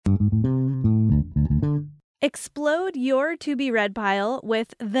Explode your to-be-read pile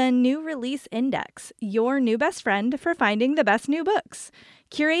with the New Release Index, your new best friend for finding the best new books.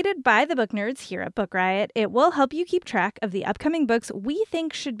 Curated by the book nerds here at Book Riot, it will help you keep track of the upcoming books we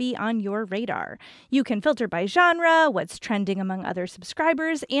think should be on your radar. You can filter by genre, what's trending among other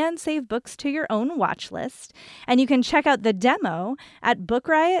subscribers, and save books to your own watch list. And you can check out the demo at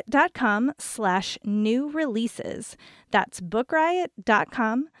bookriot.com/new releases. That's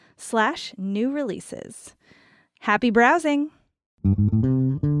bookriot.com/new releases. Happy browsing.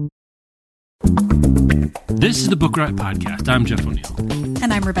 This is the Book Riot Podcast. I'm Jeff O'Neill.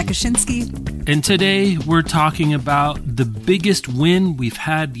 And I'm Rebecca Shinsky. And today we're talking about the biggest win we've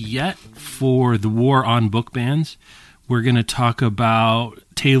had yet for the war on book bans. We're going to talk about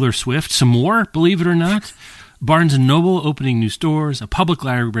Taylor Swift some more, believe it or not. Barnes & Noble opening new stores, a public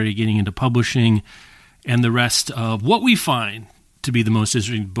library getting into publishing, and the rest of what we find to be the most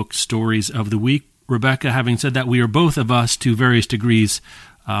interesting book stories of the week. Rebecca, having said that, we are both of us to various degrees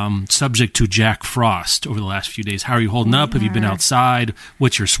subject to Jack Frost over the last few days. How are you holding up? Have you been outside?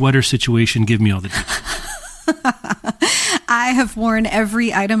 What's your sweater situation? Give me all the details. I have worn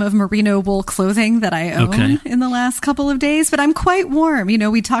every item of merino wool clothing that I own in the last couple of days, but I'm quite warm. You know,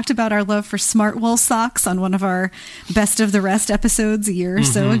 we talked about our love for smart wool socks on one of our Best of the Rest episodes a year or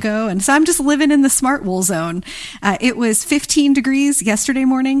so ago, and so I'm just living in the smart wool zone. It was 15 degrees yesterday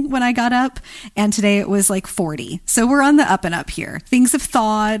morning when I got up, and today it was like 40. So we're on the up and up here. Things have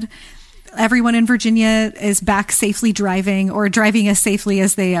thawed. Everyone in Virginia is back safely driving, or driving as safely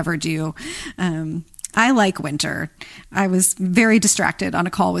as they ever do. I like winter. I was very distracted on a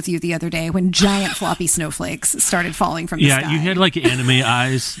call with you the other day when giant floppy snowflakes started falling from the sky. Yeah, you had like anime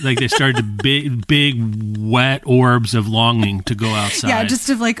eyes. Like they started to big wet orbs of longing to go outside. Yeah, just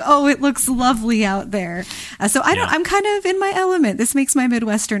of like, oh, it looks lovely out there. So I'm kind of in my element. This makes my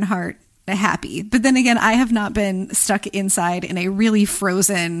Midwestern heart happy. But then again, I have not been stuck inside in a really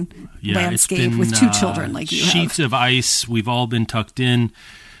frozen landscape with two children like you have. Sheets of ice. We've all been tucked in.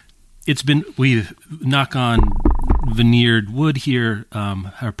 We've knock on veneered wood here.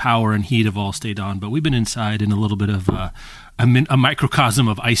 Our power and heat have all stayed on, but we've been inside in a little bit of a microcosm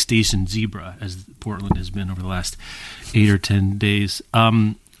of Ice Station Zebra, as Portland has been over the last 8 or 10 days.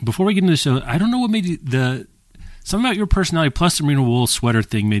 Before we get into the show, I don't know what made you, something about your personality plus the merino wool sweater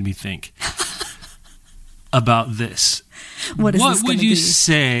thing made me think about this. What would you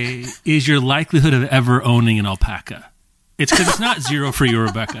say is your likelihood of ever owning an alpaca? It's because it's not zero for you,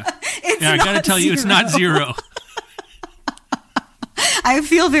 Rebecca. I got to tell you, it's not zero. I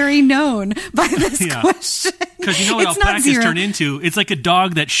feel very known by this question. Because you know what alpacas turn into? It's like a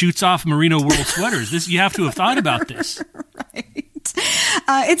dog that shoots off merino wool sweaters. You have to have thought about this. Right.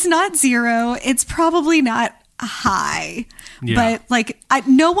 It's not zero. It's probably not high. Yeah. But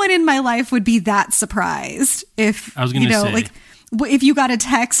no one in my life would be that surprised if, I was going to say. If you got a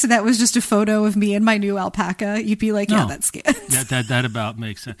text that was just a photo of me and my new alpaca, you'd be like, yeah, that's good. That about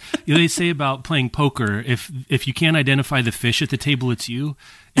makes sense. They say about playing poker, if you can't identify the fish at the table, it's you.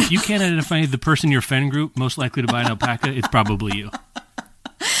 If you can't identify the person in your friend group most likely to buy an alpaca, it's probably you.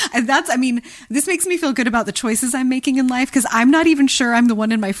 And this makes me feel good about the choices I'm making in life, because I'm not even sure I'm the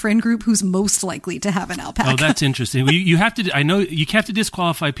one in my friend group who's most likely to have an alpaca. Oh, that's interesting. You have to. I know you have to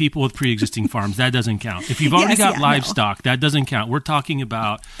disqualify people with pre-existing farms. That doesn't count. If you've already got livestock, that doesn't count. We're talking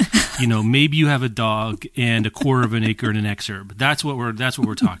about, maybe you have a dog and a quarter of an acre and an exurb. That's what we're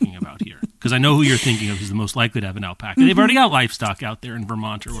talking about here. Because I know who you're thinking of who's the most likely to have an alpaca. They've already got livestock out there in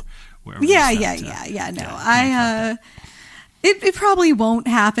Vermont or wherever. It probably won't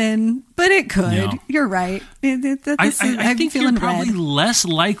happen, but it could. No. You're right. I think you're probably less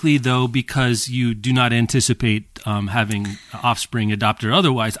likely, though, because you do not anticipate having offspring adopted or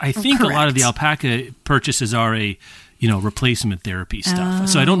otherwise. I think correct. A lot of the alpaca purchases are replacement therapy stuff.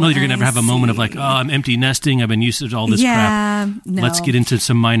 So I don't know that you're going to ever have a moment of like, oh, I'm empty nesting. I've been used to all this crap. No. Let's get into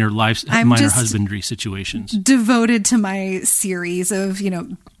some minor husbandry situations. Devoted to my series of,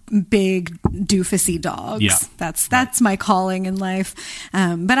 big doofusy dogs. Yeah. That's my calling in life.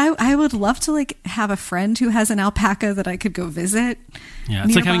 But I would love to have a friend who has an alpaca that I could go visit. Yeah,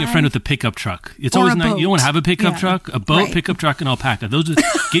 it's like having a friend with a pickup truck. It's always nice. You don't want to have a pickup truck, a boat, right. Pickup truck, and alpaca. Those are,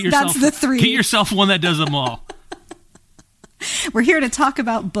 get yourself That's the three. Get yourself one that does them all. We're here to talk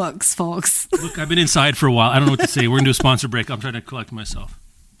about books, folks. Look, I've been inside for a while. I don't know what to say. We're going to do a sponsor break. I'm trying to collect myself.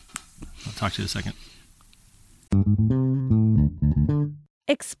 I'll talk to you in a second.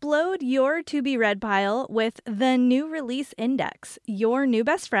 Explode your to-be-read pile with the New Release Index, your new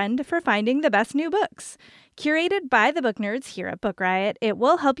best friend for finding the best new books. Curated by the book nerds here at Book Riot, it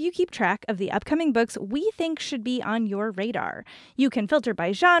will help you keep track of the upcoming books we think should be on your radar. You can filter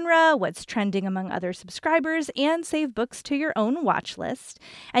by genre, what's trending among other subscribers, and save books to your own watch list.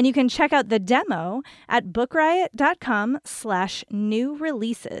 And you can check out the demo at bookriot.com/new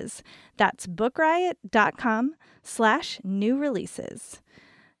releases. That's bookriot.com/new releases.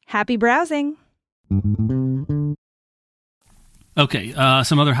 Happy browsing. Okay,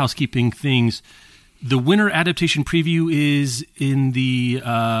 some other housekeeping things. The winter adaptation preview is in the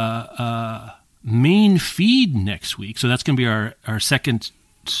main feed next week. So that's going to be our second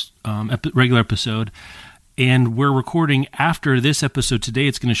regular episode. And we're recording after this episode today.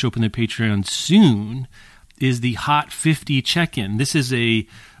 It's going to show up in the Patreon soon, is the Hot 50 check-in. This is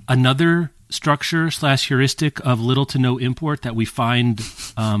another structure/heuristic of little to no import that we find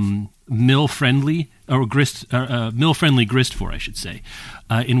mill-friendly grist for, I should say,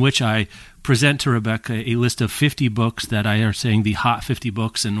 in which I present to Rebecca a list of 50 books that I are saying the hot 50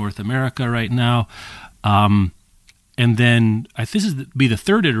 books in North America right now. And then this is be the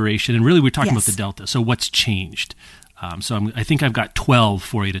third iteration, and really we're talking about the Delta. So what's changed? I think I've got 12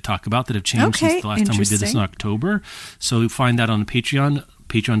 for you to talk about that have changed since the last time we did this in October. So find that on the Patreon,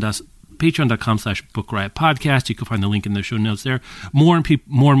 patreon.com/Book Riot Podcast. You can find the link in the show notes there. More and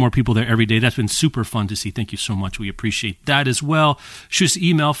more people there every day. That's been super fun to see. Thank you so much. We appreciate that as well. Shoot us an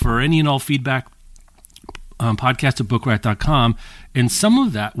email for any and all feedback, podcast@bookriot.com. And some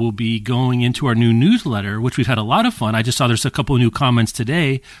of that will be going into our new newsletter, which we've had a lot of fun. I just saw there's a couple of new comments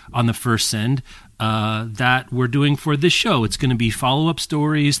today on the first send that we're doing for this show. It's going to be follow-up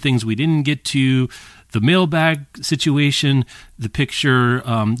stories, things we didn't get to, the mailbag situation, the picture.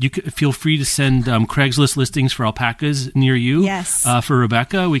 You can feel free to send Craigslist listings for alpacas near you. Yes. For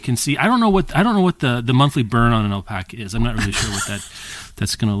Rebecca, we can see. I don't know what the monthly burn on an alpaca is. I'm not really sure what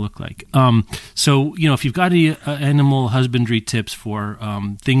that's going to look like. So if you've got any animal husbandry tips for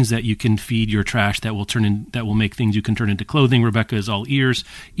things that you can feed your trash that will make things you can turn into clothing, Rebecca is all ears,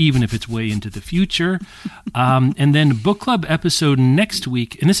 even if it's way into the future. And then book club episode next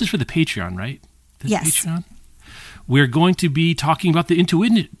week, and this is for the Patreon, right? Yes. Patreon. We're going to be talking about the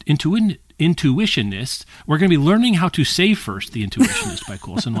Intuitionist. We're going to be learning how to say first, The Intuitionist by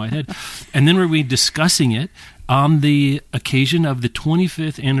Colson Whitehead. And then we're going to be discussing it on the occasion of the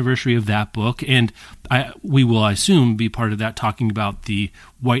 25th anniversary of that book. And we will, I assume, be part of that, talking about the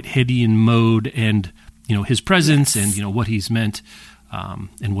Whiteheadian mode and his presence and what he's meant.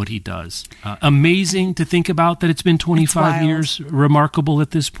 And what he does. Amazing to think about that it's been 25 years. Remarkable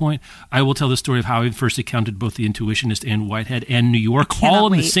at this point. I will tell the story of how I first encountered both The Intuitionist and Whitehead and New York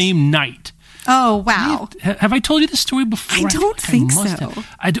all in the same night. Oh, wow. Have I told you this story before? I don't think so.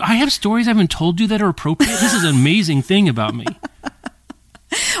 I have stories I haven't told you that are appropriate. This is an amazing thing about me.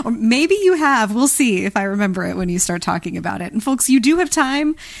 Or maybe you have. We'll see if I remember it when you start talking about it. And folks, you do have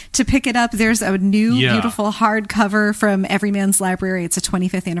time to pick it up. There's a new beautiful hardcover from Everyman's Library. It's a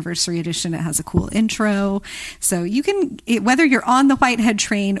 25th anniversary edition. It has a cool intro. So you can, whether you're on the Whitehead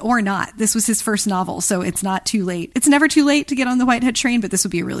train or not, this was his first novel, so it's not too late. It's never too late to get on the Whitehead train, but this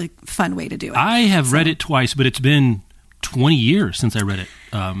would be a really fun way to do it. I have read it twice, but it's been 20 years since I read it.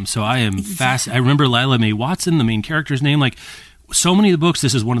 So I am fast. I remember Lila Mae Watson, the main character's name, so many of the books,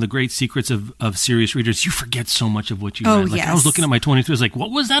 this is one of the great secrets of serious readers. You forget so much of what you read. I was looking at my 23, I was like, what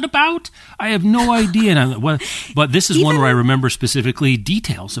was that about? I have no idea. But this is one where I remember specifically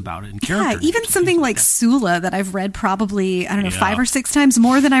details about it and character. Yeah, even something like Sula that I've read probably, 5 or 6 times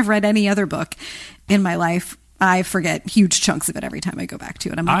more than I've read any other book in my life. I forget huge chunks of it every time I go back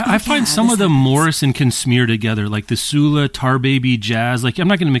to it. I'm like, I find some of them Morrison can smear together, like the Sula, Tar Baby, Jazz. I'm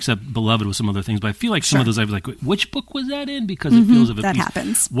not going to mix up Beloved with some other things, but I feel like some of those I've which book was that in? Because it feels that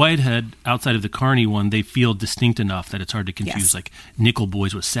happens. Whitehead, outside of the Carney one, they feel distinct enough that it's hard to confuse, like Nickel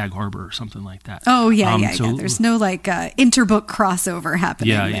Boys with Sag Harbor or something like that. Oh, yeah. There's no interbook crossover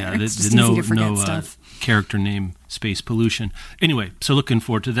happening there. It's just easy to forget stuff. Character name, space pollution. Anyway, so looking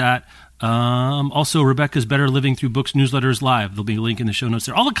forward to that. Also, Rebecca's Better Living Through Books newsletters live. There'll be a link in the show notes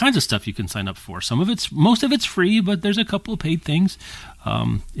there. All the kinds of stuff you can sign up for. Most of it's free, but there's a couple of paid things.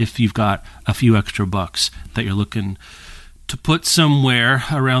 If you've got a few extra bucks that you're looking to put somewhere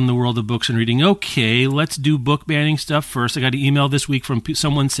around the world of books and reading. Okay, let's do book banning stuff first. I got an email this week from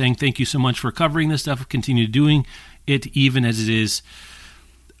someone saying, thank you so much for covering this stuff. Continue doing it, even as it is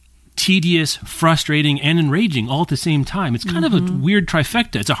tedious, frustrating, and enraging all at the same time. It's kind of a weird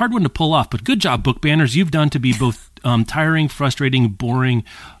trifecta. It's a hard one to pull off, but good job, book banners. You've done to be both tiring, frustrating, boring,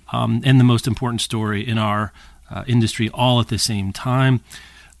 and the most important story in our industry all at the same time.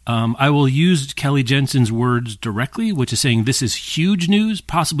 I will use Kelly Jensen's words directly, which is saying this is huge news,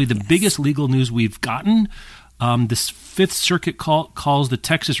 possibly the biggest legal news we've gotten. This Fifth Circuit calls the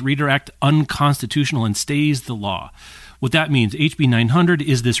Texas Reader Act unconstitutional and stays the law. What that means, HB 900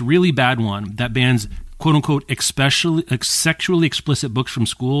 is this really bad one that bans quote-unquote sexually explicit books from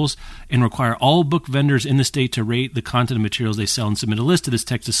schools and require all book vendors in the state to rate the content of materials they sell and submit a list to this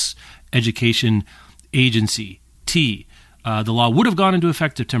Texas Education Agency, T. The law would have gone into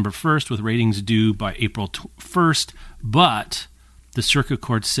effect September 1st with ratings due by April 1st, but the circuit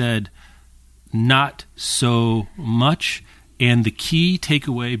court said not so much, and the key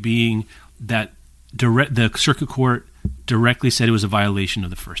takeaway being that the circuit court directly said it was a violation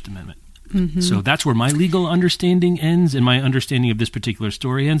of the First Amendment. Mm-hmm. So that's where my legal understanding ends and my understanding of this particular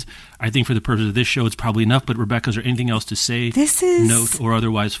story ends. I think for the purpose of this show, it's probably enough, but Rebecca, is there anything else to say, note, or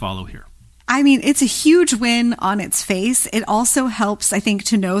otherwise follow here? I mean, it's a huge win on its face. It also helps, I think,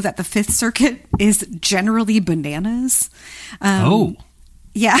 to know that the Fifth Circuit is generally bananas.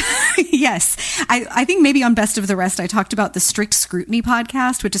 Yeah. Yes. I think maybe on Best of the Rest, I talked about the Strict Scrutiny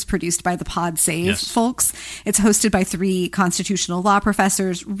podcast, which is produced by the Pod Save folks. It's hosted by 3 constitutional law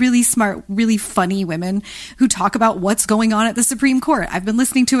professors, really smart, really funny women who talk about what's going on at the Supreme Court. I've been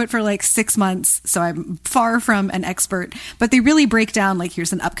listening to it for like 6 months, so I'm far from an expert, but they really break down like,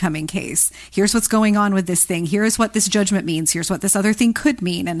 here's an upcoming case. Here's what's going on with this thing. Here's what this judgment means. Here's what this other thing could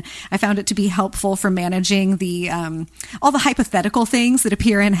mean. And I found it to be helpful for managing the all the hypothetical things that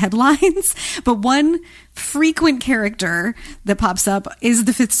appear in headlines. But one frequent character that pops up is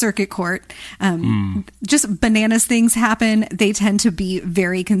the Fifth Circuit Court. Just bananas things happen. They tend to be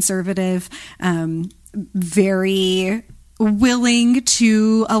very conservative, very willing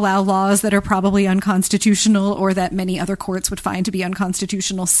to allow laws that are probably unconstitutional or that many other courts would find to be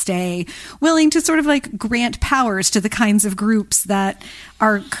unconstitutional stay, willing to sort of like grant powers to the kinds of groups that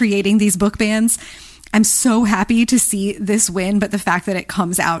are creating these book bans. I'm so happy to see this win, but the fact that it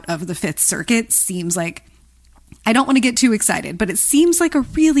comes out of the Fifth Circuit seems like, I don't want to get too excited, but it seems like a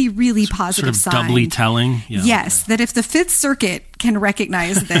really, really positive sign. Sort of doubly telling. Yeah. Yes, that if the Fifth Circuit can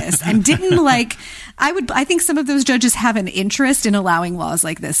recognize this and didn't I think some of those judges have an interest in allowing laws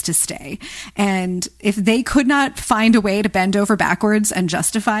like this to stay. And if they could not find a way to bend over backwards and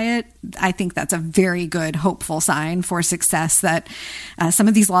justify it, I think that's a very good, hopeful sign for success that some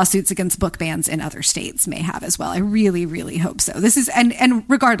of these lawsuits against book bans in other states may have as well. I really, really hope so. This is, and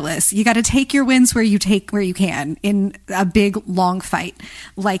regardless, you got to take your wins where you can in a big, long fight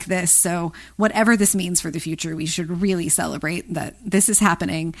like this. So whatever this means for the future, we should really celebrate that this is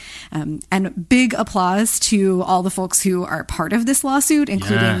happening. And big applause to all the folks who are part of this lawsuit,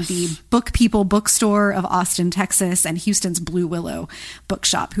 including the Book People Bookstore of Austin, Texas, and Houston's Blue Willow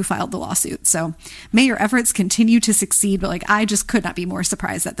Bookshop, who filed the lawsuit. So may your efforts continue to succeed. But I just could not be more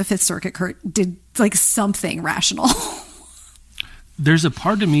surprised that the Fifth Circuit Court did something rational. There's a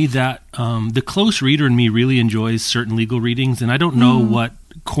part of me that the close reader in me really enjoys certain legal readings, and I don't know what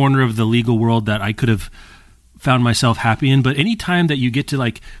corner of the legal world that I could have found myself happy in, but anytime that you get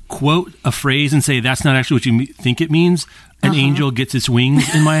to quote a phrase and say that's not actually what you think it means, an angel gets its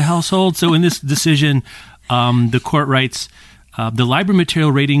wings in my household. So in this decision, the court writes, the library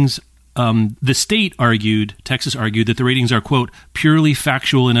material ratings, the state argued, Texas argued, that the ratings are, quote, purely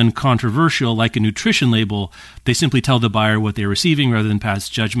factual and uncontroversial, like a nutrition label. They simply tell the buyer what they're receiving rather than pass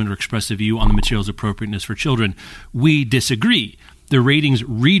judgment or express a view on the material's appropriateness for children. We disagree. The ratings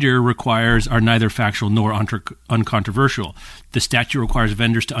reader requires are neither factual nor uncontroversial. The statute requires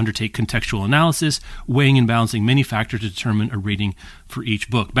vendors to undertake contextual analysis, weighing and balancing many factors to determine a rating for each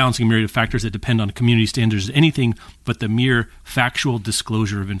book. Balancing a myriad of factors that depend on community standards is anything but the mere factual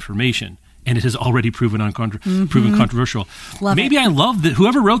disclosure of information. And it has already proven proven controversial. Maybe I love that.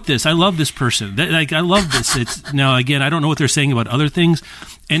 Whoever wrote this, I love this person. I love this. It's now, again, I don't know what they're saying about other things.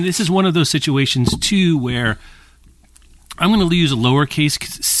 And this is one of those situations, too, where I'm going to use a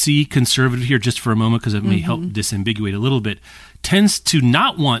lowercase c conservative here just for a moment because it may help disambiguate a little bit, tends to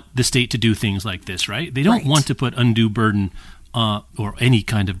not want the state to do things like this, right? They don't want to put undue burden or any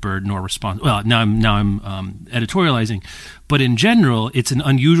kind of burden or response. Well, now I'm editorializing. But in general, it's an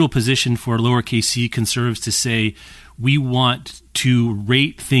unusual position for lowercase c conservatives to say, we want to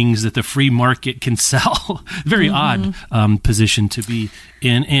rate things that the free market can sell. Very odd position to be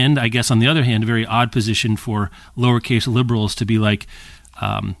in. And I guess on the other hand, a very odd position for lowercase liberals to be like,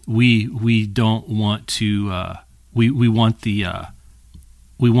 we don't want to, we want the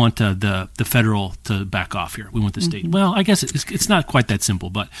federal to back off here. We want the state. Well, I guess it's not quite that simple,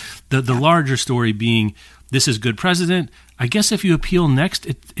 but the larger story being, this is good precedent. I guess if you appeal next,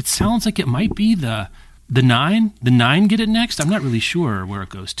 it sounds like it might be the The nine get it next? I'm not really sure where it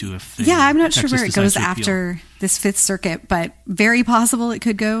goes to. I'm not sure where it goes after this Fifth Circuit, but very possible it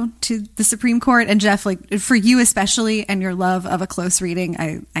could go to the Supreme Court. And Jeff, like for you especially, and your love of a close reading,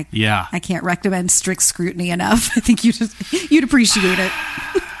 I can't recommend strict scrutiny enough. I think you'd appreciate it.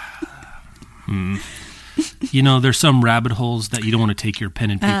 There's some rabbit holes that you don't want to take your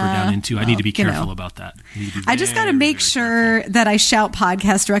pen and paper down into. I need to be careful about that. I just got to make sure that I shout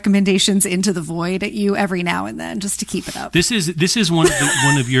podcast recommendations into the void at you every now and then, just to keep it up. This is one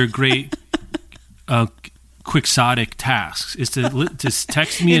of your great quixotic tasks is to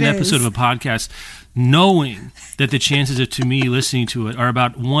text me an episode of a podcast, knowing that the chances of me listening to it are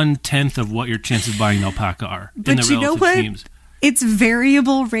about 1/10 of what your chances of buying an alpaca are. But in the you know what? Teams. It's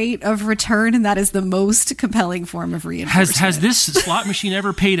variable rate of return, and that is the most compelling form of reinforcement. Has this slot machine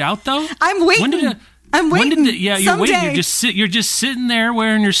ever paid out, though? I'm waiting. You're waiting. You're just sitting there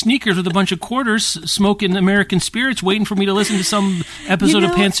wearing your sneakers with a bunch of quarters, smoking American spirits, waiting for me to listen to some episode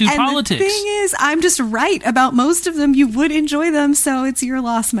of Pantsuit Politics. The thing is, I'm just right about most of them. You would enjoy them, so it's your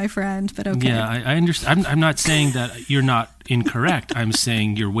loss, my friend. But okay. Yeah, I understand. I'm not saying that you're not incorrect. I'm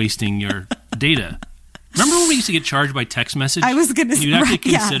saying you're wasting your data. Remember when we used to get charged by text message? I was going to say, you'd have to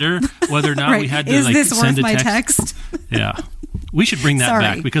consider whether or not we had to is this send worth a my text. Yeah, we should bring that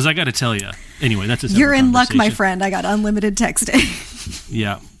back because I got to tell you. Anyway, that's a separate You're in luck, conversation. my friend. I got unlimited texting.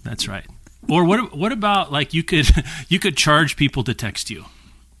 Yeah, that's right. Or what about like you could charge people to text you?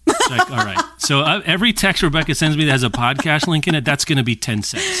 It's like, all right, so every text Rebecca sends me that has a podcast link in it, that's going to be 10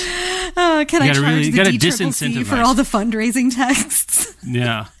 cents. Can I charge the DCCC for all the fundraising texts?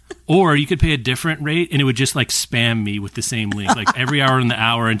 Yeah. Or you could pay a different rate, and it would just like spam me with the same link, like every hour in the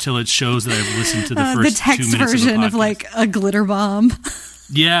hour until it shows that I've listened to the first 2 minutes of the podcast. The text version of like a glitter bomb.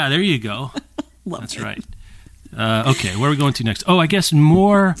 Yeah, there you go. That's right. Okay, where are we going to next? Oh, I guess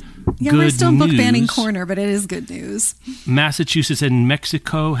more good news. We're still in book banning corner, but it is good news. Massachusetts and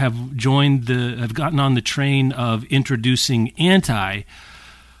Mexico have gotten on the train of introducing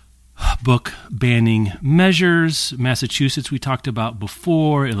book banning measures. Massachusetts we talked about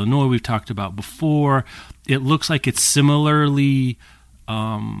before. Illinois we've talked about before. It looks like it's similarly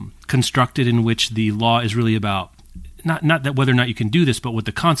constructed in which the law is really about not that whether or not you can do this, but what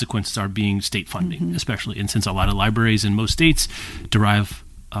the consequences are being state funding, especially. And since a lot of libraries in most states derive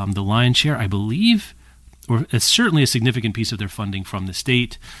the lion's share, I believe, or it's certainly a significant piece of their funding from the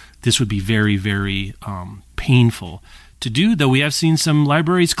state, this would be very, very painful to do, though we have seen some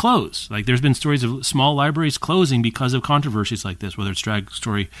libraries close. Like there's been stories of small libraries closing because of controversies like this, whether it's Drag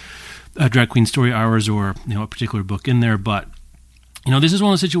Queen Story Hours or a particular book in there. But this is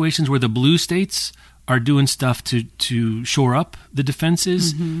one of the situations where the blue states are doing stuff to shore up the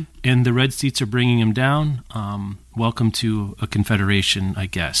defenses, and the red states are bringing them down. Welcome to a confederation, I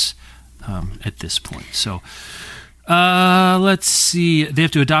guess, at this point. So let's see. They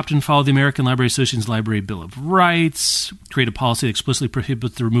have to adopt and follow the American Library Association's Library Bill of Rights, create a policy that explicitly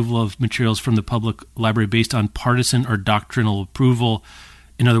prohibits the removal of materials from the public library based on partisan or doctrinal approval.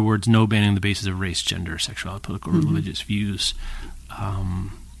 In other words, no banning on the basis of race, gender, sexuality, political, or religious views.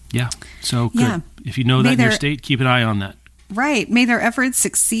 So good. Yeah. If you know that in your state, keep an eye on that. Right. May their efforts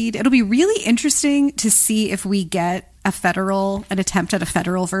succeed. It'll be really interesting to see if we get an attempt at a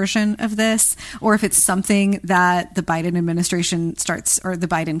federal version of this, or if it's something that the Biden administration or the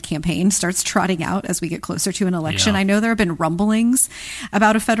Biden campaign starts trotting out as we get closer to an election. Yeah. I know there have been rumblings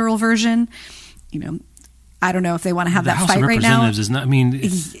about a federal version. I don't know if they want to have that fight right now. Is not. I mean,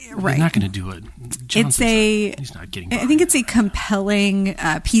 they're not going to do it. He's not getting. I think it's a compelling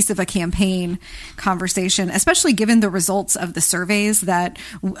piece of a campaign conversation, especially given the results of the surveys that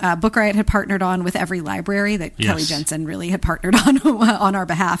Book Riot had partnered on with every library. That Kelly Jensen really had partnered on our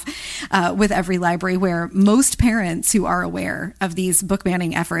behalf with every library, where most parents who are aware of these book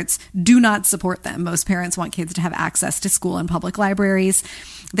banning efforts do not support them. Most parents want kids to have access to school and public libraries.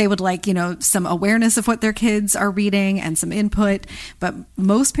 They would like, some awareness of what their kids are reading and some input, but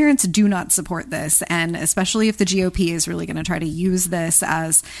most parents do not support this. And especially if the GOP is really going to try to use this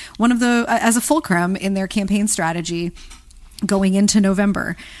as as a fulcrum in their campaign strategy going into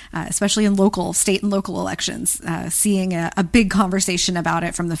November, especially in state and local elections, seeing a big conversation about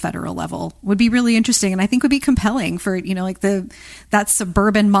it from the federal level would be really interesting. And I think would be compelling for, that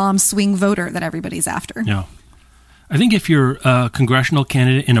suburban mom swing voter that everybody's after. Yeah. I think if you're a congressional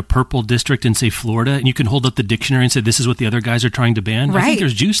candidate in a purple district in, say, Florida, and you can hold up the dictionary and say, this is what the other guys are trying to ban, I think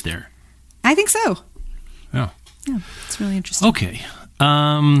there's juice there. I think so. Yeah. Yeah, it's really interesting. Okay.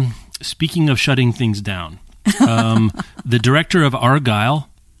 Speaking of shutting things down, the director of Argyle,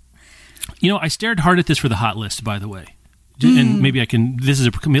 I stared hard at this for the hot list, by the way. And maybe I can, this is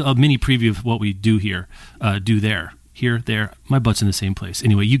a mini preview of what we do here, there. My butt's in the same place.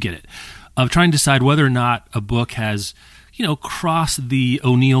 Anyway, you get it. Of trying to decide whether or not a book has, crossed the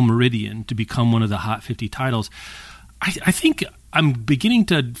O'Neill meridian to become one of the Hot 50 titles. I think I'm beginning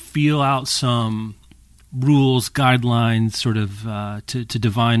to feel out some rules, guidelines, sort of to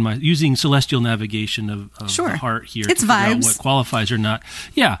divine using celestial navigation of the heart here. It's to figure vibes. out what qualifies or not.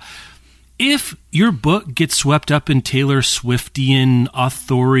 Yeah. If your book gets swept up in Taylor Swiftian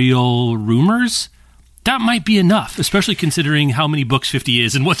authorial rumors, that might be enough, especially considering how many books 50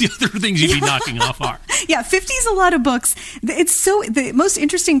 is and what the other things you'd be knocking off are. Yeah, 50 is a lot of books. The most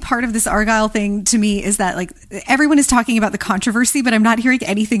interesting part of this Argyle thing to me is that like everyone is talking about the controversy, but I'm not hearing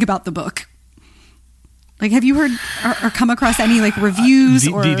anything about the book. Like, have you heard or come across any like reviews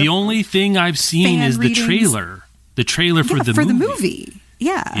or the only thing I've seen is readings? The trailer for the movie.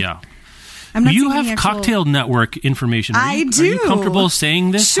 Yeah. Yeah. I'm not you seeing have any actual... Cocktail Network information. I do. Are you comfortable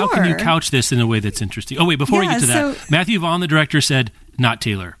saying this? Sure. How can you couch this in a way that's interesting? Oh, wait, before we get to that, Matthew Vaughn, the director, said, not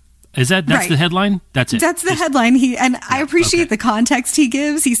Taylor. Is that's right. The headline? That's it. That's the headline. I appreciate the context he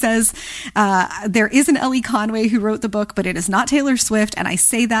gives. He says, there is an Ellie Conway who wrote the book, but it is not Taylor Swift. And I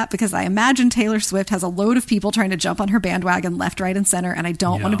say that because I imagine Taylor Swift has a load of people trying to jump on her bandwagon left, right, and center. And I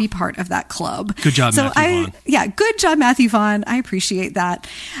don't want to be part of that club. Good job, Matthew Vaughn. Yeah, good job, Matthew Vaughn. I appreciate that.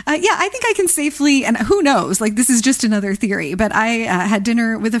 I think I can safely, and who knows, like this is just another theory, but I had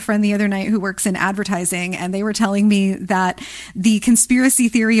dinner with a friend the other night who works in advertising, and they were telling me that the conspiracy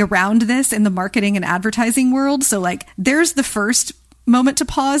theory around this in the marketing and advertising world. So like there's the first moment to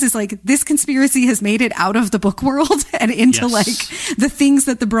pause is like this conspiracy has made it out of the book world and into like the things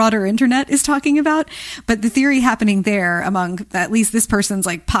that the broader internet is talking about. But the theory happening there among at least this person's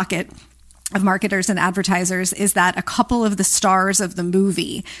like pocket of marketers and advertisers is that a couple of the stars of the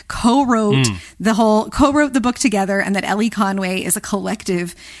movie co-wrote the book together, and that Ellie Conway is a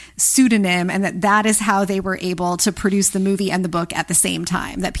collective pseudonym, and that is how they were able to produce the movie and the book at the same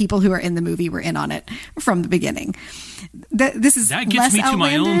time, that people who are in the movie were in on it from the beginning. That gets me to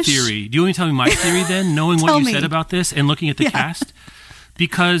my own theory. Do you want to tell me my theory then, knowing what you said about this and looking at the cast?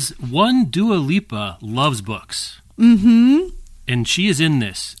 Because one, Dua Lipa loves books. Mm-hmm. And she is in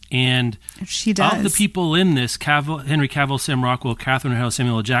this. And she does. Of the people in this, Henry Cavill, Sam Rockwell, Catherine O'Hara,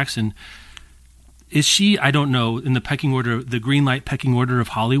 Samuel L. Jackson, is she, I don't know, in the pecking order, the green light pecking order of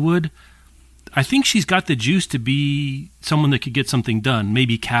Hollywood? I think she's got the juice to be someone that could get something done.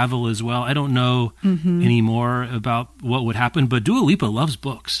 Maybe Cavill as well. I don't know anymore about what would happen. But Dua Lipa loves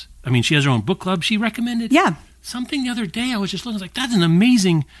books. I mean, she has her own book club. She recommended something the other day. I was just looking, I was like, that's an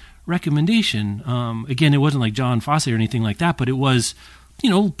amazing recommendation. Again, it wasn't like John Fosse or anything like that, but it was,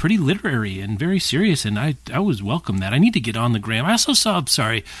 pretty literary and very serious, and I was welcome that. I need to get on the gram. I also saw,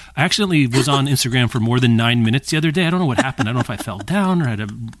 I accidentally was on Instagram for more than 9 minutes the other day. I don't know what happened. I don't know if I fell down or had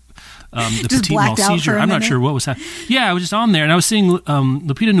the petit mal seizure. I'm not sure what was happening. Yeah, I was just on there, and I was seeing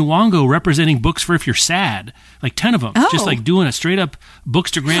Lupita Nyong'o representing books for if you're sad, like 10 of them, just like doing a straight up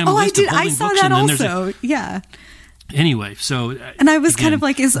Bookstagram list of holding books. I saw that also. Yeah. Anyway, so and I was kind of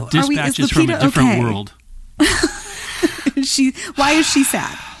like, is Lupita from a different okay? world? Why is she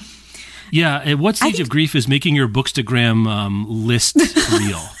sad? Yeah, at what stage of grief is making your Bookstagram list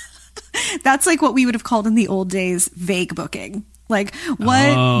real? That's like what we would have called in the old days vague booking. Like,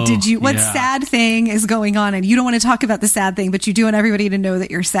 what sad thing is going on, and you don't want to talk about the sad thing, but you do want everybody to know that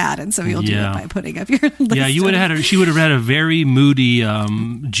you're sad, and so you'll do it by putting up your list. Yeah, she would have had a very moody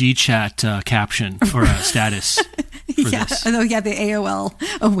GChat caption or a status for this. Oh, yeah, the AOL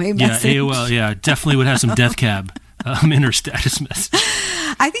away message. Yeah, AOL, definitely would have some death cab in her status message.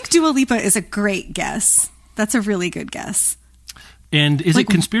 I think Dua Lipa is a great guess. That's a really good guess. And is it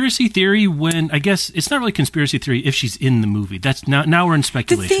conspiracy theory when, I guess, it's not really conspiracy theory if she's in the movie. That's now we're in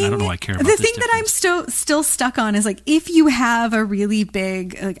speculation. I don't know why I care about this. The thing that I'm still stuck on is like, if you have a really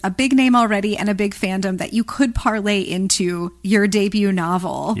big, a big name already and a big fandom that you could parlay into your debut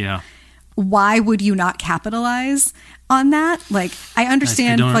novel. Yeah. Why would you not capitalize on that? Like, I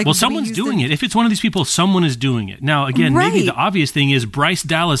understand. Someone's doing it. If it's one of these people, someone is doing it. Now, again, maybe the obvious thing is Bryce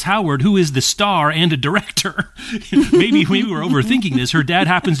Dallas Howard, who is the star and a director. maybe we're overthinking this. Her dad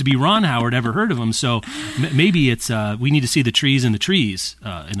happens to be Ron Howard. Ever heard of him? So maybe it's we need to see the trees in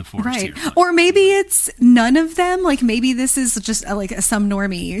the forest here. Or maybe it's none of them. Like maybe this is just some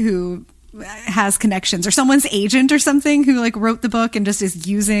normie who has connections, or someone's agent or something who like wrote the book and just is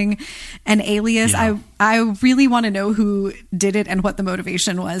using an alias. I really want to know who did it and what the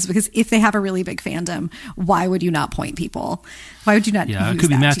motivation was, because if they have a really big fandom, why would you not point people? Why would you not? Yeah, it could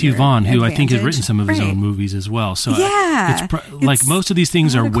be Matthew Vaughn, who I think has written some of his own movies as well. So it's like most of these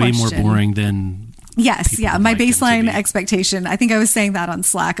things are way more boring than Yes, yeah. My baseline expectation, I think I was saying that on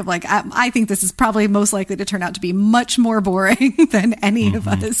Slack, of like, I think this is probably most likely to turn out to be much more boring than any of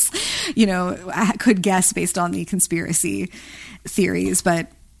us, could guess based on the conspiracy theories.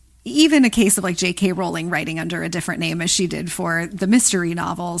 But even a case of like J.K. Rowling writing under a different name as she did for the mystery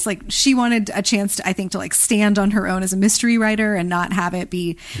novels, like she wanted a chance to, I think, to like stand on her own as a mystery writer and not have it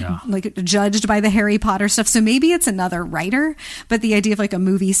be like judged by the Harry Potter stuff. So maybe it's another writer, but the idea of like a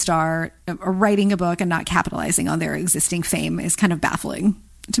movie star writing a book and not capitalizing on their existing fame is kind of baffling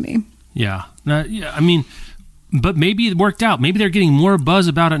to me. Yeah. I mean, but maybe it worked out. Maybe they're getting more buzz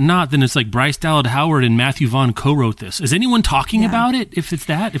about it than it's like Bryce Dallas Howard and Matthew Vaughn co-wrote this. Is anyone talking about it? If it's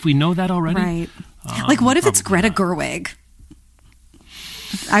that, if we know that already? Right. Like, what if it's Greta Gerwig?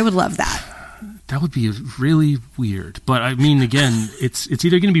 I would love that. That would be really weird. But I mean, again, it's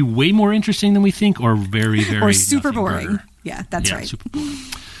either going to be way more interesting than we think or very, very or super boring. Better. Yeah, that's right. Super boring.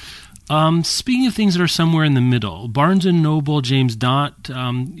 Speaking of things that are somewhere in the middle, Barnes & Noble, James Dott,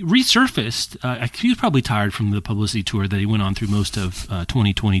 resurfaced. He was probably tired from the publicity tour that he went on through most of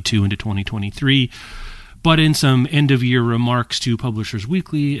 2022 into 2023, but in some end-of-year remarks to Publishers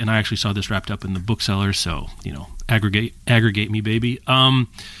Weekly, and I actually saw this wrapped up in the bookseller, so, aggregate me, baby. Barnes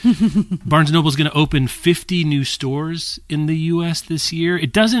 & Noble is going to open 50 new stores in the U.S. this year.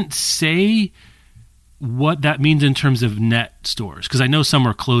 It doesn't say what that means in terms of net stores, because I know some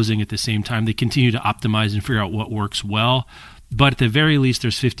are closing at the same time. They continue to optimize and figure out what works well, but at the very least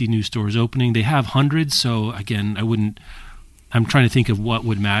there's 50 new stores opening. They have hundreds, so again, I'm trying to think of what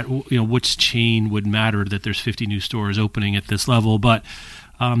would matter, which chain would matter that there's 50 new stores opening at this level, but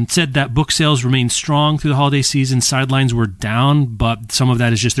said that book sales remained strong through the holiday season. Sidelines were down, but some of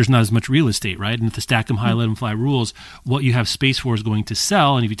that is just there's not as much real estate, right? And if the stack 'em high, let 'em fly rules, what you have space for is going to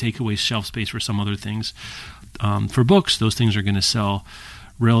sell. And if you take away shelf space for some other things, for books, those things are going to sell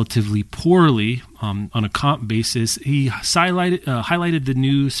relatively poorly on a comp basis. He highlighted the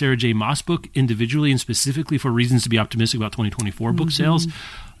new Sarah J. Maas book individually and specifically for reasons to be optimistic about 2024 book sales,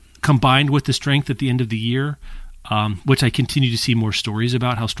 combined with the strength at the end of the year. Which I continue to see more stories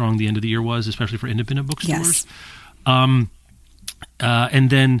about how strong the end of the year was, especially for independent bookstores. Yes. And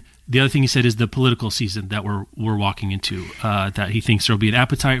then the other thing he said is the political season that we're walking into, that he thinks there'll be an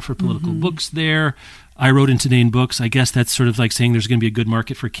appetite for political books there. I wrote in Today in Books, I guess that's sort of like saying there's going to be a good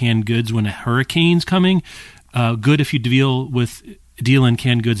market for canned goods when a hurricane's coming. Good if you deal in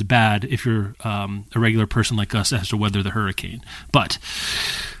canned goods, bad if you're a regular person like us that has to weather the hurricane. But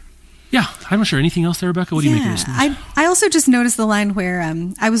yeah, I'm not sure. Anything else there, Rebecca? What do you make of this? I also just noticed the line where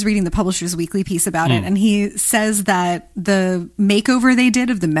I was reading the Publishers Weekly piece about it, and he says that the makeover they did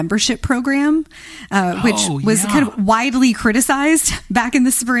of the membership program, which was kind of widely criticized back in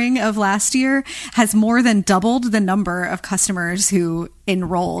the spring of last year, has more than doubled the number of customers who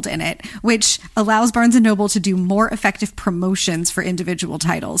enrolled in it, which allows Barnes & Noble to do more effective promotions for individual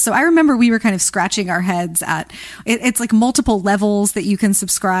titles. So I remember we were kind of scratching our heads at it's like multiple levels that you can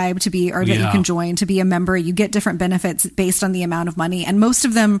subscribe to be, or that you can join to be a member. You get different benefits based on the amount of money, and most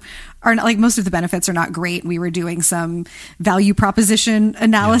of them are not, like, most of the benefits are not great. We were doing some value proposition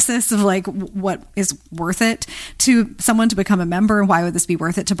analysis of like what is worth it to someone to become a member, and why would this be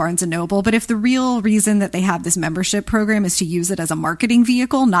worth it to Barnes & Noble. But if the real reason that they have this membership program is to use it as a marketing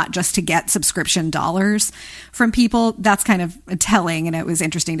vehicle, not just to get subscription dollars from people, that's kind of telling. And it was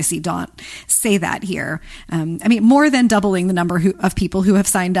interesting to see Dott say that here. I mean, more than doubling the number of people who have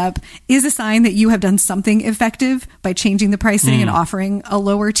signed up is a sign that you have done something effective by changing the pricing and offering a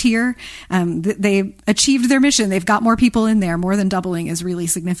lower tier. They achieved their mission. They've got more people in there. More than doubling is really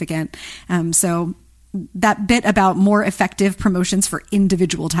significant. So that bit about more effective promotions for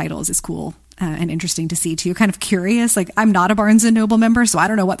individual titles is cool. And interesting to see too. Kind of curious. Like, I'm not a Barnes & Noble member, so I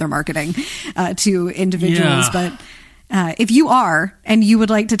don't know what they're marketing to individuals. But if you are, and you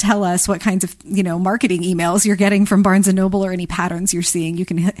would like to tell us what kinds of marketing emails you're getting from Barnes & Noble or any patterns you're seeing, you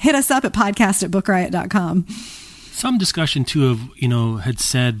can hit us up at podcast@bookriot.com. Some discussion too of had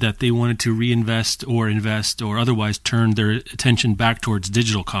said that they wanted to reinvest or invest or otherwise turn their attention back towards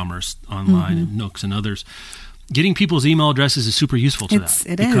digial commerce online and Nooks and others. Getting people's email addresses is super useful to that.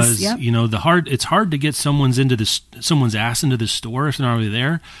 It because, is, it's hard to get someone's ass into the store if they're not already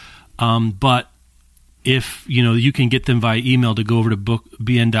there. But if, you can get them via email to go over to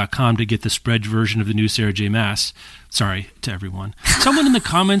bookbn.com to get the spread version of the new Sarah J. Maas, Sorry to everyone. Someone in the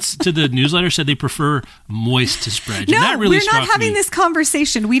comments to the newsletter said they prefer moist to spread. No, and that really we're not having this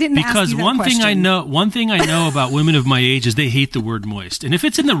conversation. We didn't ask you that question. Because one thing I know about women of my age is they hate the word moist. And if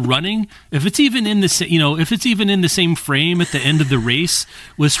it's in the running, if it's even in the same frame at the end of the race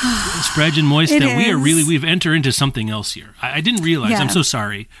with spread and moist, we've entered into something else here. I didn't realize. Yeah. I'm so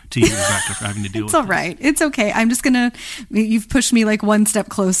sorry to you, Rebecca, for having to deal with it. It's all right. It's okay. I'm just you've pushed me like one step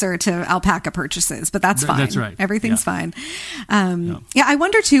closer to alpaca purchases, but that's fine. That's right. Everything's fine. I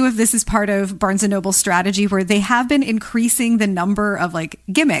wonder too if this is part of Barnes & Noble's strategy where they have been increasing the number of like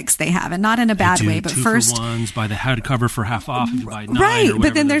gimmicks they have, and not in a bad way, but first ones buy the hardcover for half off if you buy 9. Right,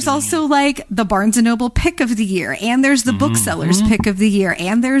 but then there's also like the Barnes & Noble pick of the year, and there's the booksellers pick of the year,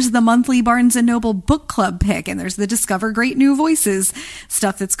 and there's the monthly Barnes & Noble book club pick, and there's the Discover Great New Voices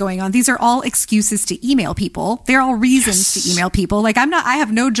stuff that's going on. These are all excuses to email people. They're all reasons to email people. Like I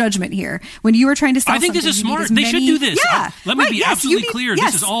have no judgment here. When you are trying to sell something, I think this is smart. They should do this. Yeah. Let me be absolutely clear.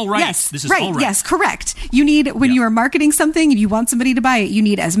 This is all right. This is all right. Yes, correct. You need, when you are marketing something and you want somebody to buy it, you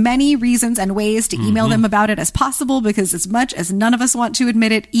need as many reasons and ways to email them about it as possible, because as much as none of us want to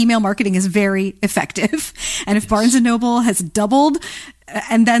admit it, email marketing is very effective. And if Barnes & Noble has doubled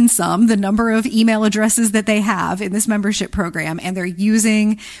and then some, the number of email addresses that they have in this membership program, and they're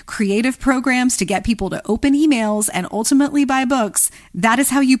using creative programs to get people to open emails and ultimately buy books, that is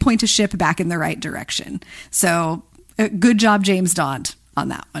how you point a ship back in the right direction. So good job, James Daunt, on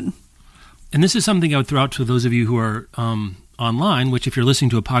that one. And this is something I would throw out to those of you who are online, which if you're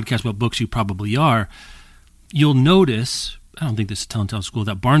listening to a podcast about books, you probably are. You'll notice, I don't think this is tell school,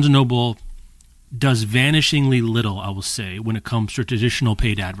 that Barnes & Noble does vanishingly little, I will say, when it comes to traditional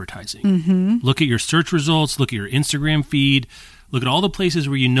paid advertising. Look at your search results, look at your Instagram feed, look at all the places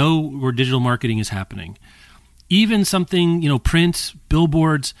where you know where digital marketing is happening. Even something, print,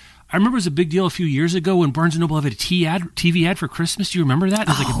 billboards. I remember it was a big deal a few years ago when Barnes & Noble had a TV ad for Christmas. Do you remember that? It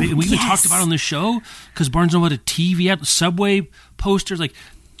was like a big, we even talked about it on the show because Barnes & Noble had a TV ad, Subway posters. Like,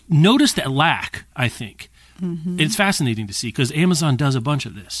 notice that lack, I think. It's fascinating to see because Amazon does a bunch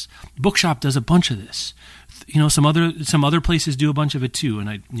of this. Bookshop does a bunch of this. Some other places do a bunch of it too. And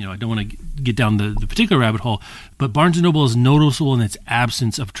I don't want to get down the particular rabbit hole, but Barnes & Noble is noticeable in its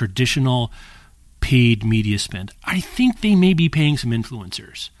absence of traditional paid media spend. I think they may be paying some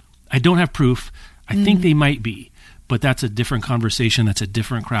influencers. I don't have proof. I think they might be, but that's a different conversation. That's a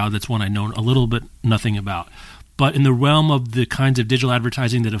different crowd. That's one I know a little bit nothing about. But in the realm of the kinds of digital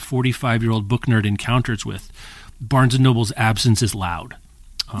advertising that a 45-year-old book nerd encounters with, Barnes & Noble's absence is loud.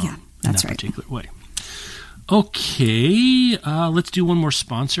 That's in that right. particular way. Okay, let's do one more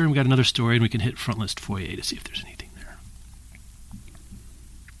sponsor. And we got another story, and we can hit front list foyer to see if there's anything there.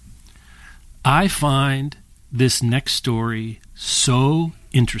 I find this next story so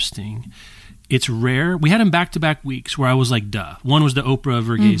interesting. It's rare. We had them back-to-back weeks where I was like, duh. One was the Oprah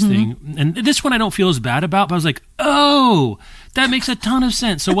Verghese thing. And this one I don't feel as bad about, but I was like, oh, that makes a ton of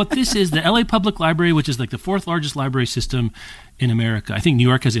sense. So what this is, the LA Public Library, which is like the 4th largest library system in America. I think New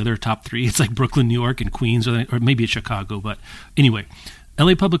York has the other top 3. It's like Brooklyn, New York, and Queens, or maybe it's Chicago. But anyway,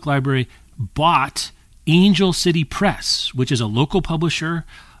 LA Public Library bought Angel City Press, which is a local publisher,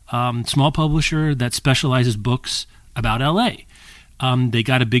 small publisher that specializes books about LA. They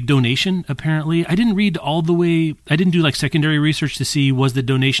got a big donation, apparently. I didn't read all the way. I didn't do like secondary research to see was the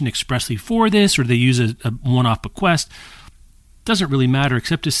donation expressly for this or they use a one-off bequest. Doesn't really matter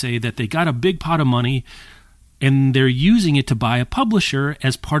except to say that they got a big pot of money and they're using it to buy a publisher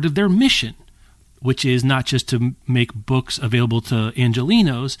as part of their mission, which is not just to make books available to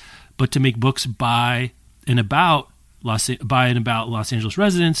Angelinos, but to make books by and about Los Angeles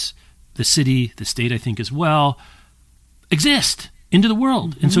residents, the city, the state, I think as well, exist into the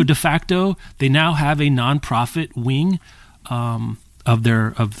world. And so de facto, they now have a nonprofit wing of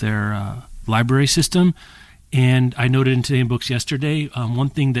their library system. And I noted in Today in Books yesterday, one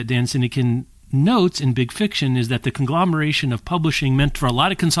thing that Dan Sinekin notes in Big Fiction is that the conglomeration of publishing meant for a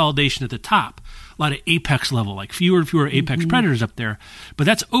lot of consolidation at the top, a lot of apex level, like fewer and fewer apex predators up there. But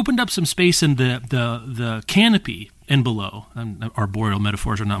that's opened up some space in the canopy and below. Arboreal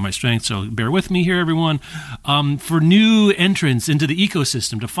metaphors are not my strength, so bear with me here, everyone, for new entrants into the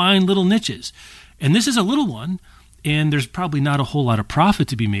ecosystem to find little niches. And this is a little one, and there's probably not a whole lot of profit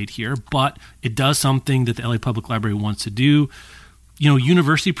to be made here, but it does something that the LA Public Library wants to do.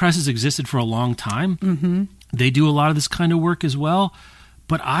 University presses existed for a long time. They do a lot of this kind of work as well.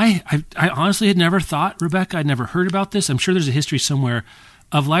 But I honestly had never thought, Rebecca, I'd never heard about this. I'm sure there's a history somewhere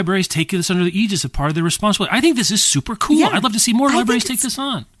of libraries taking this under the aegis of part of their responsibility. I think this is super cool. Yeah, I'd love to see more libraries take this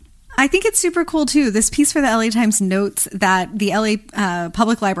on. I think it's super cool, too. This piece for the LA Times notes that the LA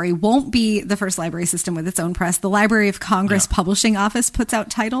Public Library won't be the first library system with its own press. The Library of Congress Publishing Office puts out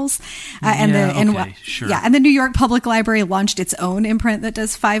titles. And the New York Public Library launched its own imprint that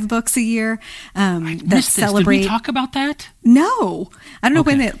does 5 books a year. That celebrate. Did we talk about that? No. I don't know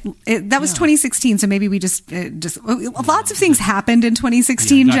when that was 2016, so maybe we just lots of things happened in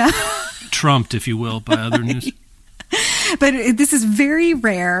 2016, Jeff. Trumped, if you will, by other news. But this is very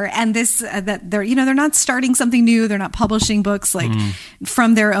rare, and that they're not starting something new. They're not publishing books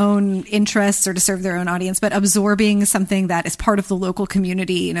from their own interests or to serve their own audience, but absorbing something that is part of the local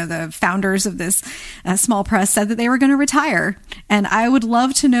community. The founders of this small press said that they were going to retire, and I would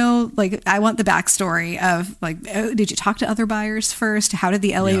love to know. I want the backstory of did you talk to other buyers first? How did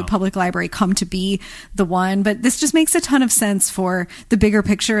the LA Public Library come to be the one? But this just makes a ton of sense for the bigger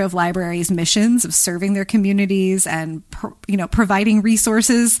picture of libraries' missions of serving their communities and providing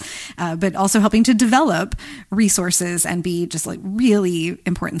resources, but also helping to develop resources and be just really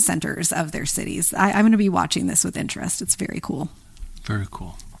important centers of their cities. I'm going to be watching this with interest. It's very cool. Very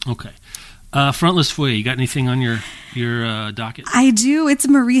cool. Okay. Frontless Foyer, you got anything on your docket? I do. It's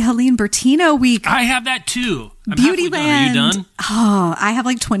Marie-Helene Bertino week. I have that too. Beautyland. Are you done? Oh, I have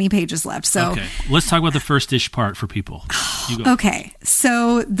 20 pages left. So okay. Let's talk about the first-ish part for people. You go. Okay.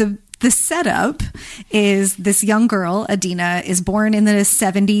 So the setup is this young girl, Adina, is born in the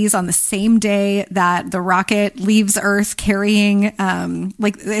 70s on the same day that the rocket leaves Earth carrying,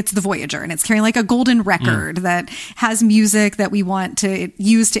 it's the Voyager, and it's carrying a golden record that has music that we want to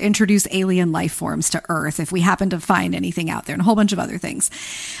use to introduce alien life forms to Earth if we happen to find anything out there, and a whole bunch of other things.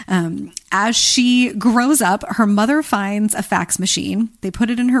 As she grows up, her mother finds a fax machine. They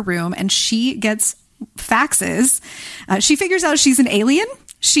put it in her room, and she gets faxes. She figures out she's an alien.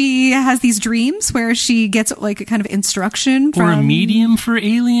 She has these dreams where she gets a kind of instruction from... Or a medium for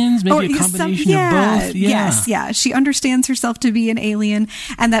aliens, maybe a combination of both. Yes. She understands herself to be an alien,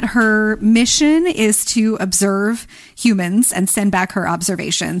 and that her mission is to observe humans and send back her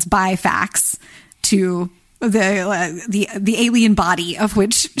observations by fax to the alien body of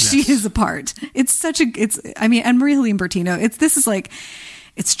which she is a part. It's and Marie-Helene Bertino,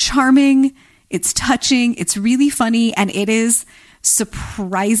 it's charming, it's touching, it's really funny, and it is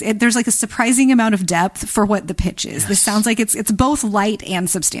there's a surprising amount of depth for what the pitch is. Yes. This sounds like it's both light and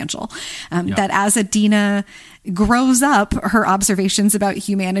substantial. That as Adina grows up, her observations about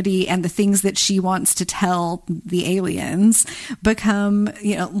humanity and the things that she wants to tell the aliens become,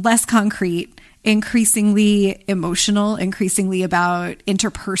 less concrete, increasingly emotional, increasingly about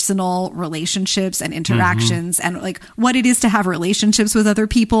interpersonal relationships and interactions, and what it is to have relationships with other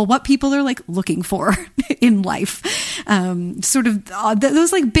people, what people are looking for in life.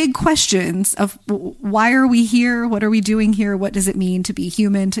 Those big questions of why are we here? What are we doing here? What does it mean to be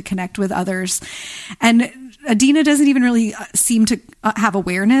human, to connect with others? And Adina doesn't even really seem to have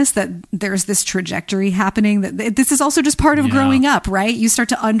awareness that there's this trajectory happening, that this is also just part of growing up, right? You start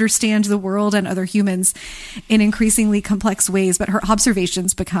to understand the world and other humans in increasingly complex ways, but her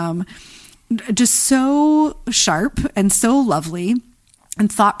observations become just so sharp and so lovely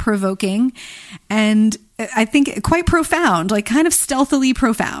and thought-provoking, and I think quite profound, kind of stealthily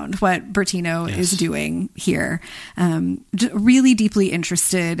profound, what Bertino is doing here. Really deeply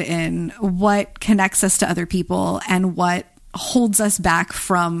interested in what connects us to other people and what holds us back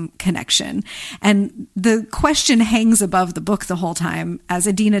from connection. And the question hangs above the book the whole time as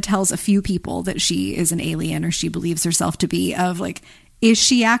Adina tells a few people that she is an alien, or she believes herself to be, of is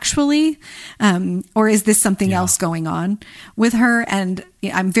she actually, or is this something else going on with her? And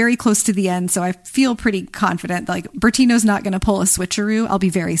I'm very close to the end, so I feel pretty confident. Bertino's not going to pull a switcheroo. I'll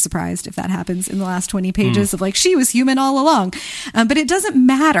be very surprised if that happens in the last 20 pages of she was human all along. But it doesn't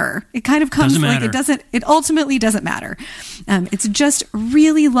matter. It kind of comes it ultimately doesn't matter. It's just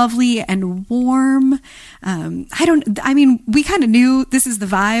really lovely and warm. We kind of knew this is the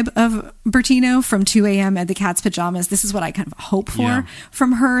vibe of Bertino from 2 a.m. at the Cat's Pajamas. This is what I kind of hope for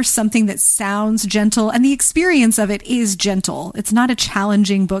from her, something that sounds gentle, and the experience of it is gentle. It's not a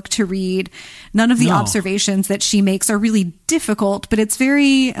challenging book to read. None of the observations that she makes are really difficult, but it's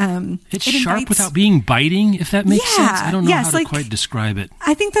very it's sharp without being biting, if that makes sense. I don't know how to quite describe it.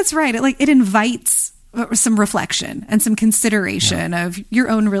 I think that's right. It invites some reflection and some consideration of your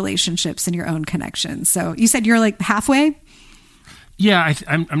own relationships and your own connections. So you said you're halfway? Yeah,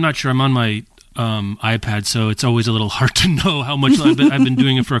 I'm not sure. I'm on my iPad, so it's always a little hard to know how much I've been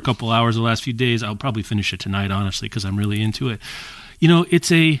doing it for a couple hours the last few days. I'll probably finish it tonight, honestly, because I'm really into it.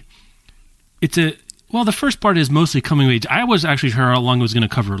 Well, the first part is mostly coming of age. I was actually sure how long it was going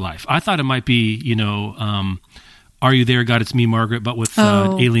to cover life. I thought it might be, Are You There, God, It's Me, Margaret, but with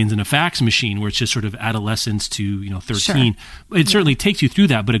aliens in a fax machine, where it's just sort of adolescence to 13. Sure. It certainly takes you through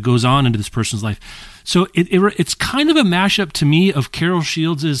that, but it goes on into this person's life. So it's kind of a mashup to me of Carol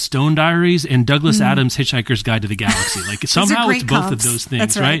Shields' Stone Diaries and Douglas Adams' Hitchhiker's Guide to the Galaxy. Like somehow it's both comps. Of those things,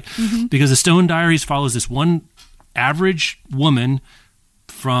 that's right? Mm-hmm. Because the Stone Diaries follows this one average woman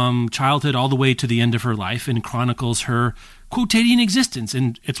from childhood all the way to the end of her life and chronicles her quotidian existence.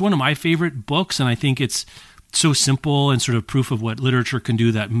 And it's one of my favorite books, and I think it's so simple and sort of proof of what literature can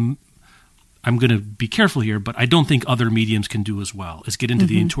do that I'm going to be careful here, but I don't think other mediums can do as well, is get into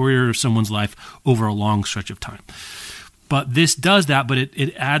the interior of someone's life over a long stretch of time. But this does that, but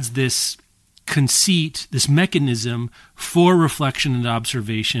it adds this conceit, this mechanism for reflection and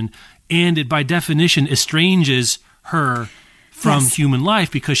observation, and it by definition estranges her from human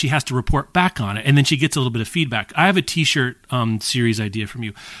life because she has to report back on it, and then she gets a little bit of feedback. I have a T-shirt series idea from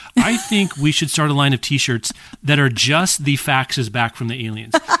you. I think we should start a line of T-shirts that are just the faxes back from the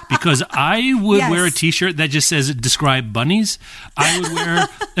aliens, because I would wear a T-shirt that just says describe bunnies. I would wear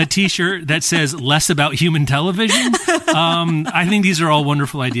a T-shirt that says less about human television. I think these are all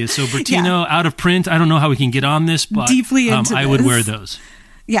wonderful ideas. So Bertino, out of print, I don't know how we can get on this, but deeply into I would wear those.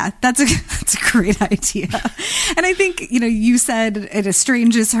 Yeah, that's a great idea. And I think, you said it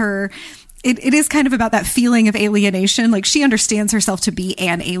estranges her. It is kind of about that feeling of alienation. Like, she understands herself to be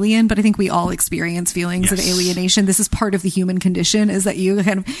an alien, but I think we all experience feelings of alienation. This is part of the human condition, is that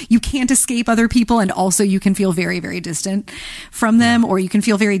you can't escape other people, and also you can feel very, very distant from them, or you can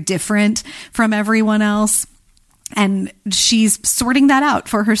feel very different from everyone else. And she's sorting that out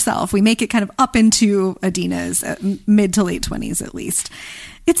for herself. We make it kind of up into Adina's mid to late 20s, at least.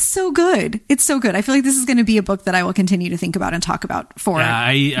 It's so good. It's so good. I feel like this is going to be a book that I will continue to think about and talk about for the rest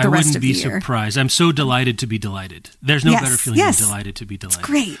of the year. I wouldn't be surprised. I'm so delighted to be delighted. There's no better feeling than delighted to be delighted. It's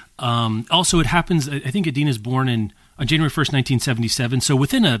great. Also, it happens, I think Adina's born on January 1st, 1977. So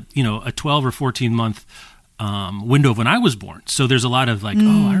within a 12 or 14 month window of when I was born. So there's a lot of like,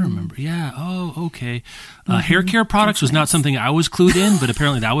 oh, I remember. Yeah. Oh, okay. Hair care products was not something I was clued in, but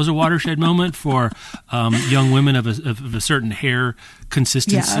apparently that was a watershed moment for young women of a certain hair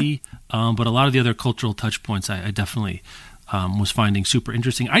consistency. Yeah. But a lot of the other cultural touch points I definitely was finding super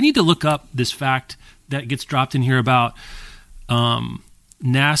interesting. I need to look up this fact that gets dropped in here about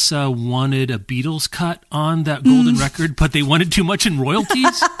NASA wanted a Beatles cut on that golden record, but they wanted too much in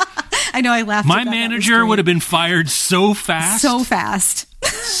royalties. I know, I laughed. My manager would have been fired so fast. So fast.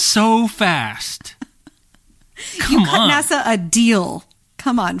 So fast. Come cut NASA a deal.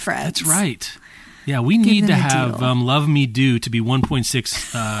 Come on, Fred. That's right. Yeah, we need to have Love Me Do to be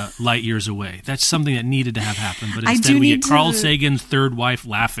 1.6 light years away. That's something that needed to have happen. But instead we get Carl Sagan's third wife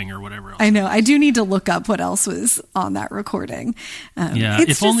laughing or whatever else. I know. I do need to look up what else was on that recording.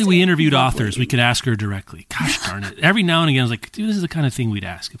 If only we interviewed authors, we could ask her directly. Gosh darn it. Every now and again I was like, dude, this is the kind of thing we'd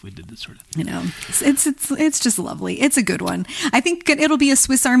ask if we did this sort of thing. It's just lovely. It's a good one. I think it'll be a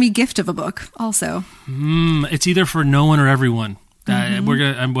Swiss Army gift of a book also. It's either for no one or everyone. We'll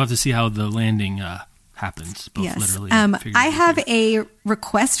have to see how the landing happens, both literally and figuratively. I have a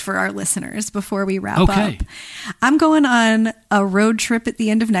request for our listeners before we wrap up. I'm going on a road trip at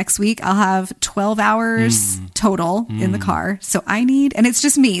the end of next week. I'll have 12 hours total in the car. So and it's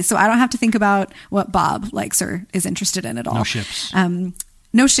just me, so I don't have to think about what Bob likes or is interested in at all. No ships.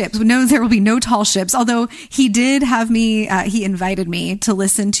 No ships. No, there will be no tall ships. Although he did have me, he invited me to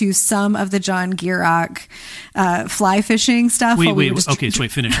listen to some of the John Gierach fly fishing stuff. Wait,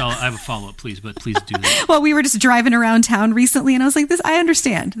 finish. I have a follow-up, please, but please do that. Well, we were just driving around town recently, and I was like, I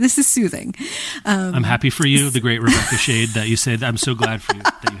understand. This is soothing. I'm happy for you, the great Rebecca Shade, that you said. I'm so glad for you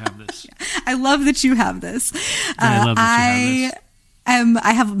that you have this. I love that you have this. I love that you have this.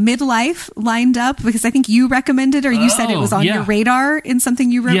 I have Midlife lined up because I think you recommended, or you said it was on your radar in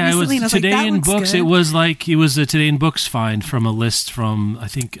something you wrote recently. Yeah, it was Today in Books. Good. It was a Today in Books find from a list from, I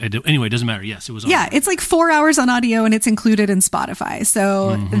think, anyway, it doesn't matter. Yes, it was on. Yeah, it's like 4 hours on audio and it's included in Spotify.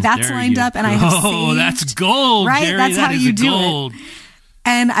 So that's lined up, and I have saved. Oh, that's gold, right? Jerry, that's how you do gold. it.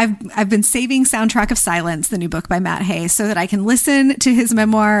 And I've been saving Soundtrack of Silence, the new book by Matt Hayes, so that I can listen to his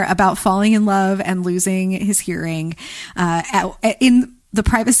memoir about falling in love and losing his hearing in the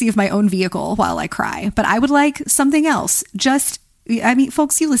privacy of my own vehicle while I cry. But I would like something else.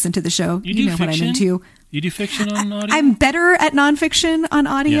 Folks, you listen to the show. You know fiction? What I'm into. You do fiction on audio? I'm better at nonfiction on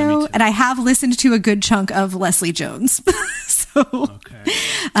audio, and I have listened to a good chunk of Leslie Jones. So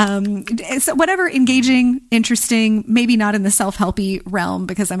whatever engaging, interesting, maybe not in the self-helpy realm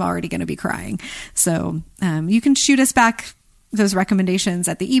because I'm already going to be crying. So you can shoot us back those recommendations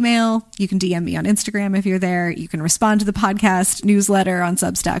at the email. You can DM me on Instagram if you're there. You can respond to the podcast newsletter on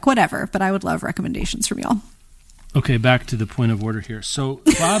Substack, whatever. But I would love recommendations from y'all. Okay, back to the point of order here. So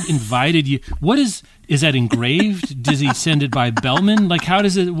Bob invited you. Is that engraved? Does he send it by Bellman? Like, how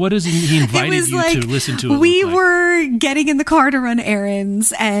does it? What is it? He invited you to listen to it. We were getting in the car to run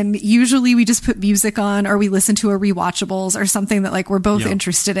errands, and usually we just put music on, or we listen to a rewatchables or something that like we're both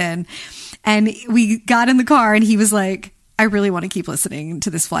interested in. And we got in the car, and he was like, I really want to keep listening to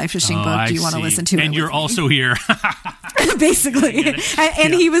this fly fishing book. Do you want to listen to it? And you're also here. Basically.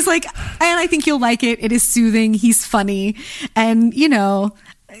 And he was like, and I think you'll like it. It is soothing. He's funny. And, you know,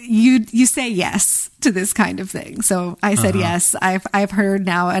 you say yes to this kind of thing. So I said yes. I've heard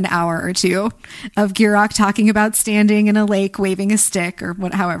now an hour or two of Gierach talking about standing in a lake waving a stick, or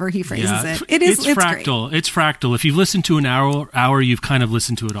however he phrases it. It's fractal. Great. It's fractal. If you've listened to an hour, you've kind of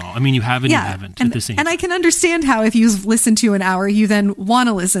listened to it all. I mean, you haven't at the same time. And I can understand how if you've listened to an hour, you then want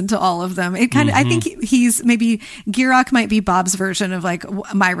to listen to all of them. It kind of, I think Gierach might be Bob's version of like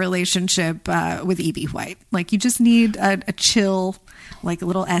my relationship with E.B. White. Like you just need a chill, like a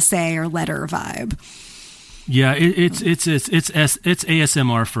little essay or letter vibe. Yeah, it's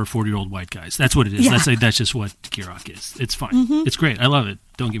ASMR for 40-year-old white guys. That's what it is. Yeah. That's just what Gierach is. It's fun. Mm-hmm. It's great. I love it.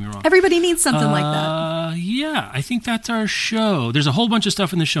 Don't get me wrong. Everybody needs something like that. Yeah, I think that's our show. There's a whole bunch of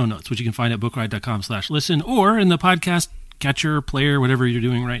stuff in the show notes, which you can find at bookriot.com/listen, or in the podcast catcher, player, whatever you're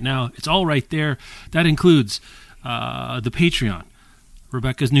doing right now. It's all right there. That includes the Patreon,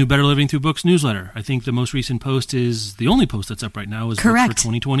 Rebecca's new Better Living Through Books newsletter. I think the most recent post is the only post that's up right now is for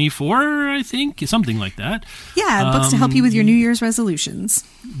 2024, I think, something like that. Yeah, books to help you with your New Year's resolutions.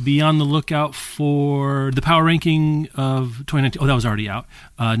 Be on the lookout for the power ranking of 2019. Oh, that was already out.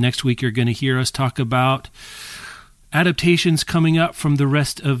 Next week, you're going to hear us talk about adaptations coming up from the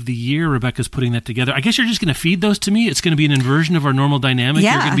rest of the year. Rebecca's putting that together. I guess you're just going to feed those to me. It's going to be an inversion of our normal dynamic.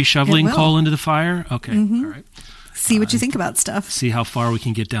 Yeah, you're going to be shoveling coal into the fire. Okay, all right. See what you think about stuff. See how far we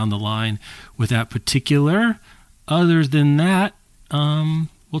can get down the line with that particular. Other than that,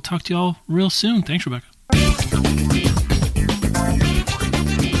 we'll talk to y'all real soon. Thanks, Rebecca.